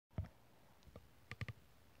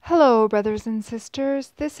Hello, brothers and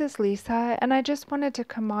sisters. This is Lisa, and I just wanted to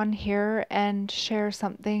come on here and share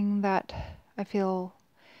something that I feel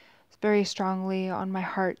very strongly on my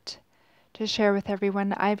heart to share with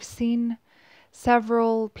everyone. I've seen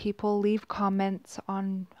several people leave comments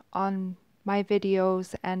on my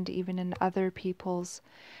videos and even in other people's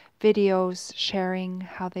videos sharing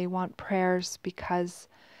how they want prayers because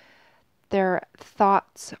their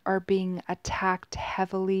thoughts are being attacked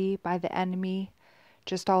heavily by the enemy.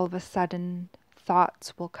 Just all of a sudden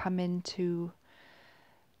thoughts will come into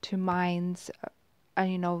minds,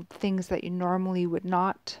 things that you normally would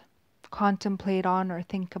not contemplate on or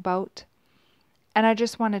think about. And I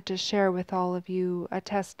just wanted to share with all of you a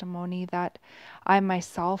testimony that I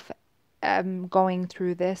myself am going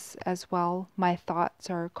through this as well. My thoughts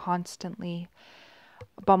are constantly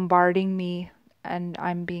bombarding me, and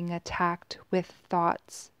I'm being attacked with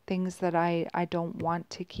thoughts, things that I don't want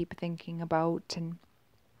to keep thinking about, and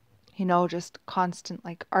just constant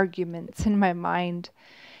like arguments in my mind,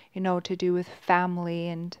 to do with family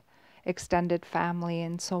and extended family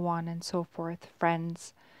and so on and so forth,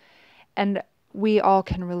 friends. And we all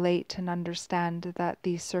can relate and understand that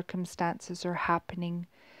these circumstances are happening.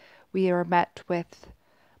 We are met with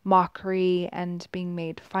mockery and being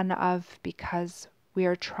made fun of because we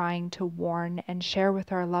are trying to warn and share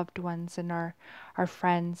with our loved ones and our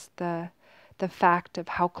friends the fact of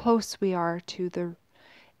how close we are to the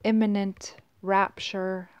imminent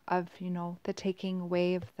rapture of, the taking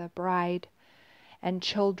away of the bride and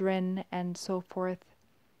children and so forth.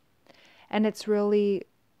 And it's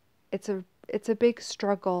a big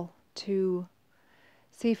struggle to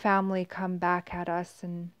see family come back at us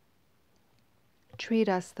and treat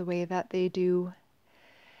us the way that they do.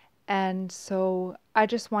 And so I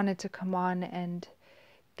just wanted to come on and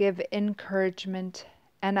give encouragement,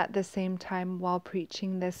 and at the same time, while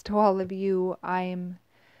preaching this to all of you, I'm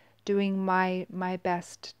doing my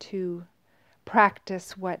best to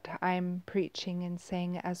practice what I'm preaching and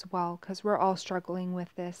saying as well, because we're all struggling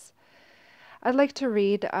with this. I'd like to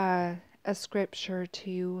read a scripture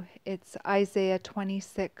to you. It's Isaiah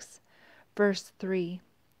 26, verse 3.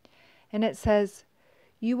 And it says,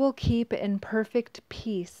 "You will keep in perfect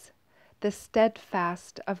peace the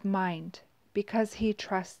steadfast of mind, because he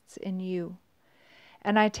trusts in you."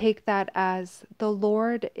 And I take that as the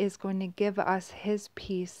Lord is going to give us his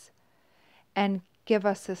peace and give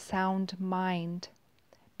us a sound mind,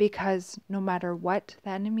 because no matter what the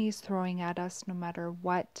enemy is throwing at us, no matter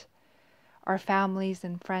what our families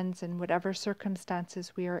and friends and whatever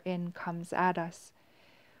circumstances we are in comes at us,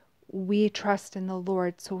 we trust in the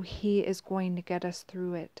Lord, so he is going to get us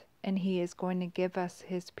through it, and he is going to give us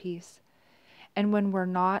his peace. And when we're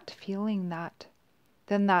not feeling that,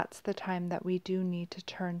 then that's the time that we do need to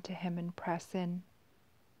turn to him and press in.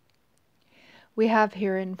 We have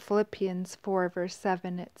here in Philippians 4, verse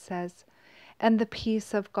 7, it says, "And the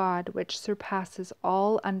peace of God, which surpasses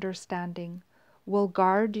all understanding, will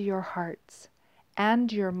guard your hearts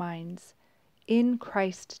and your minds in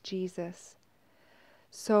Christ Jesus."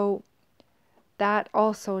 So that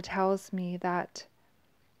also tells me that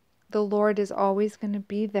the Lord is always going to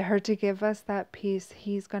be there to give us that peace.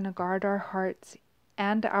 He's going to guard our hearts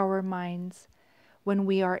and our minds when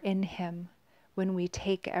we are in him, when we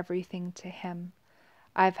take everything to him.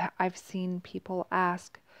 I've seen people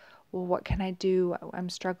ask, well, what can I do? I'm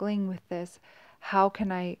struggling with this. How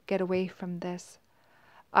can I get away from this?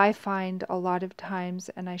 I find a lot of times,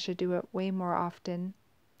 and I should do it way more often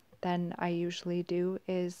than I usually do,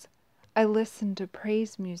 is I listen to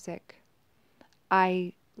praise music.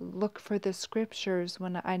 I look for the scriptures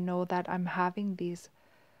when I know that I'm having these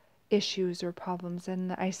issues or problems,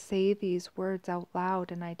 and I say these words out loud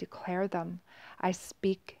and I declare them. I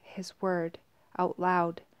speak his word out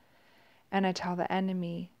loud, and I tell the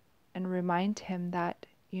enemy and remind him that,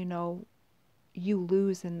 you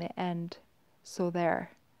lose in the end, so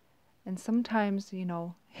there. And sometimes,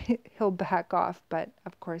 he'll back off, but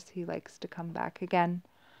of course he likes to come back again.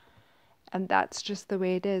 And that's just the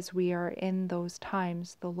way it is. We are in those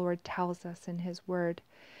times. The Lord tells us in his word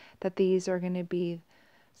that these are going to be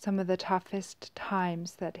some of the toughest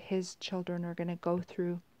times that his children are going to go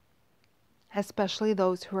through, especially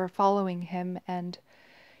those who are following him and,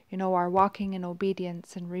 are walking in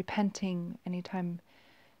obedience and repenting anytime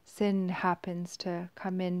sin happens to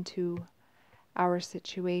come into our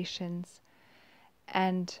situations.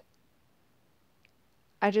 And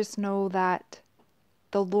I just know that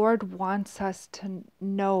the Lord wants us to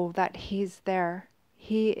know that he's there.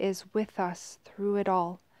 He is with us through it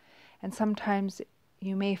all. And sometimes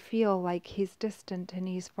you may feel like he's distant and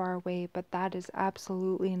he's far away, but that is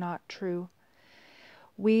absolutely not true.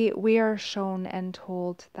 We are shown and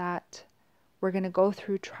told that we're going to go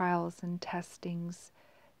through trials and testings.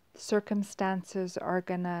 Circumstances are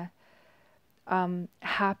going to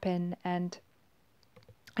happen. And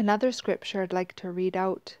another scripture I'd like to read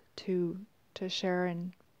out to share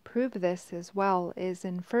and prove this as well is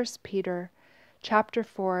in 1 Peter chapter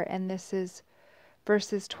 4, and this is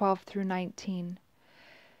verses 12 through 19.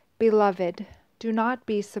 Beloved, do not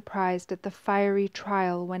be surprised at the fiery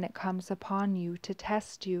trial when it comes upon you to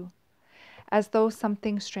test you, as though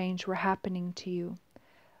something strange were happening to you.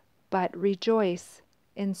 But rejoice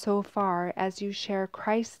in so far as you share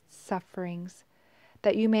Christ's sufferings,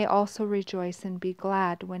 that you may also rejoice and be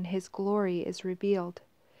glad when his glory is revealed.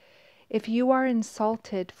 If you are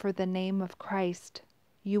insulted for the name of Christ,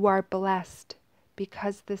 you are blessed,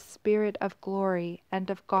 because the Spirit of glory and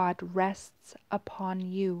of God rests upon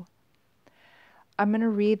you. I'm going to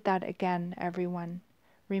read that again, everyone.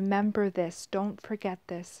 Remember this. Don't forget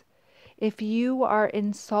this. If you are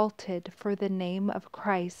insulted for the name of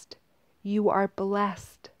Christ, you are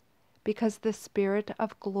blessed, because the Spirit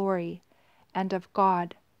of glory and of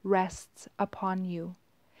God rests upon you.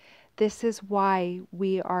 This is why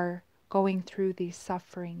we are going through these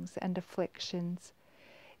sufferings and afflictions,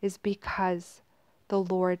 is because the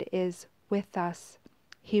Lord is with us.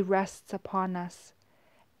 He rests upon us,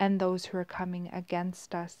 and those who are coming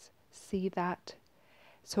against us see that.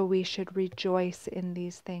 So we should rejoice in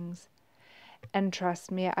these things. And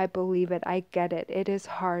trust me, I believe it. I get it. It is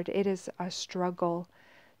hard. It is a struggle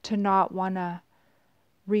to not want to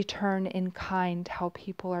return in kind how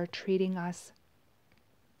people are treating us.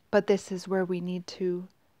 But this is where we need to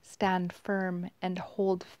stand firm and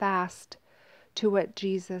hold fast to what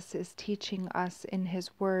Jesus is teaching us in his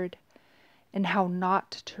word, and how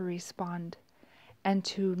not to respond, and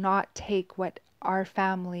to not take what our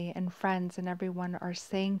family and friends and everyone are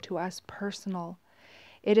saying to us personal.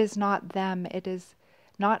 It is not them. It is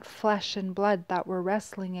not flesh and blood that we're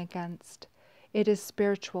wrestling against. It is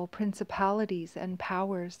spiritual principalities and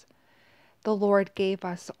powers. The Lord gave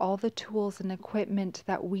us all the tools and equipment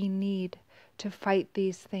that we need to fight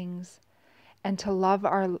these things, and to love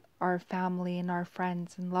our family and our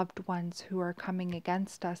friends and loved ones who are coming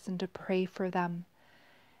against us, and to pray for them.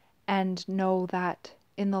 And know that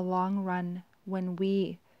in the long run, when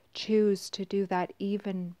we choose to do that,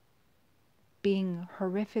 even being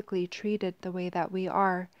horrifically treated the way that we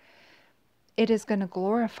are, it is going to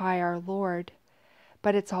glorify our Lord,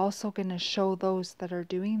 but it's also going to show those that are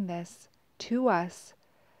doing this to us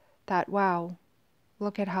that, wow,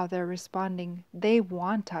 look at how they're responding. They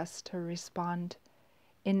want us to respond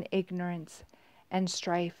in ignorance and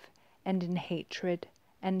strife and in hatred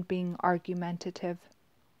and being argumentative.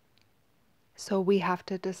 So we have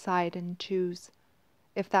to decide and choose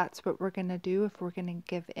if that's what we're going to do, if we're going to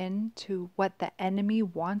give in to what the enemy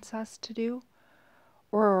wants us to do,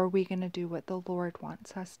 or are we going to do what the Lord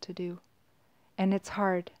wants us to do? And it's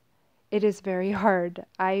hard. It is very hard.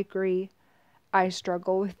 I agree. I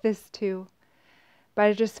struggle with this too. But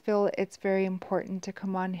I just feel it's very important to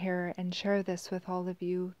come on here and share this with all of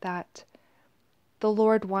you, that the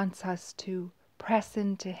Lord wants us to press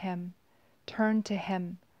into him, turn to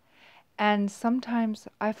him. And sometimes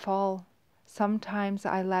I fall. Sometimes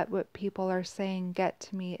I let what people are saying get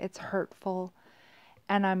to me. It's hurtful.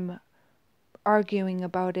 And I'm arguing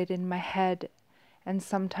about it in my head. And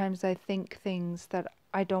sometimes I think things that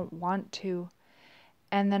I don't want to.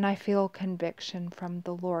 And then I feel conviction from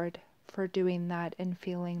the Lord for doing that and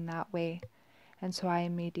feeling that way. And so I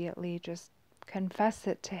immediately just confess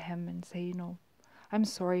it to him and say, I'm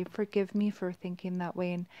sorry, forgive me for thinking that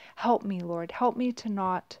way, and help me, Lord. Help me to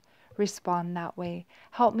not respond that way.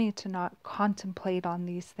 Help me to not contemplate on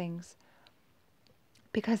these things.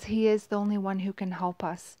 Because he is the only one who can help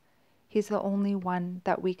us. He's the only one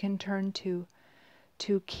that we can turn to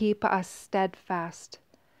keep us steadfast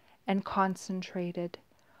and concentrated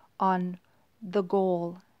on the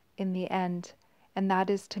goal in the end, and that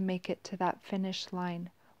is to make it to that finish line,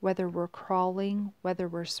 whether we're crawling, whether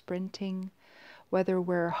we're sprinting, whether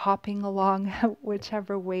we're hopping along,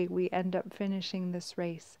 whichever way we end up finishing this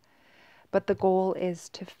race. But the goal is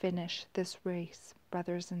to finish this race,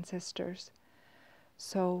 brothers and sisters.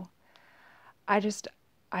 So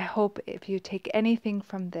I hope if you take anything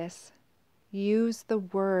from this, use the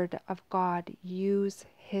word of God, use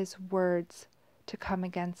his words to come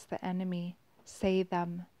against the enemy. Say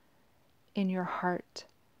them in your heart,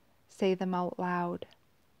 say them out loud,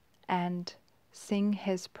 and sing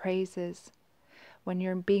his praises. When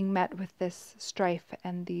you're being met with this strife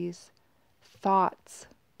and these thoughts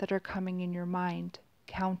that are coming in your mind,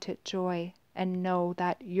 count it joy and know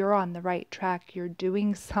that you're on the right track. You're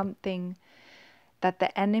doing something that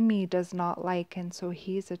the enemy does not like, and so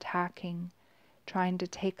he's attacking, trying to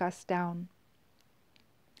take us down.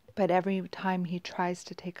 But every time he tries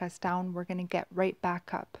to take us down, we're going to get right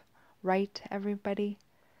back up. Right, everybody?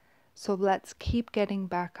 So let's keep getting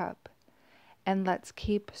back up, and let's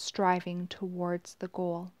keep striving towards the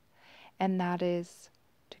goal. And that is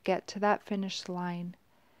to get to that finish line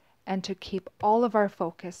and to keep all of our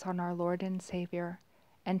focus on our Lord and Savior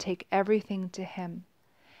and take everything to Him.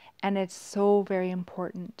 And it's so very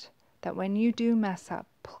important that when you do mess up,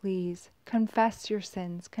 please confess your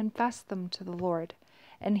sins, confess them to the Lord,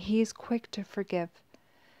 and He's quick to forgive.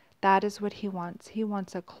 That is what He wants. He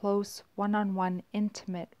wants a close, one-on-one,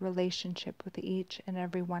 intimate relationship with each and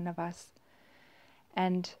every one of us.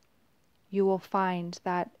 And you will find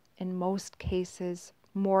that in most cases,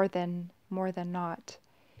 more than not,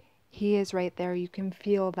 He is right there. You can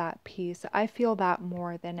feel that peace. I feel that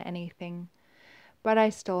more than anything. But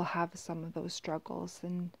I still have some of those struggles.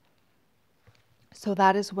 And so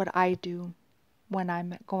that is what I do when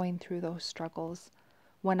I'm going through those struggles,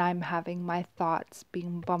 when I'm having my thoughts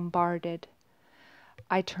being bombarded.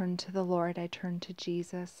 I turn to the Lord. I turn to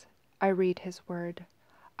Jesus. I read His Word.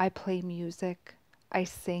 I play music. I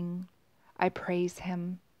sing. I praise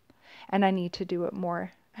Him. And I need to do it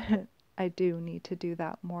more. I do need to do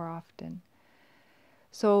that more often.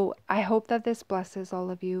 So I hope that this blesses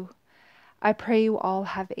all of you. I pray you all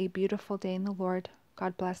have a beautiful day in the Lord.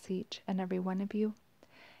 God bless each and every one of you.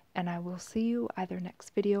 And I will see you either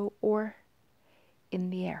next video or in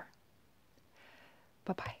the air.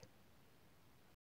 Bye-bye.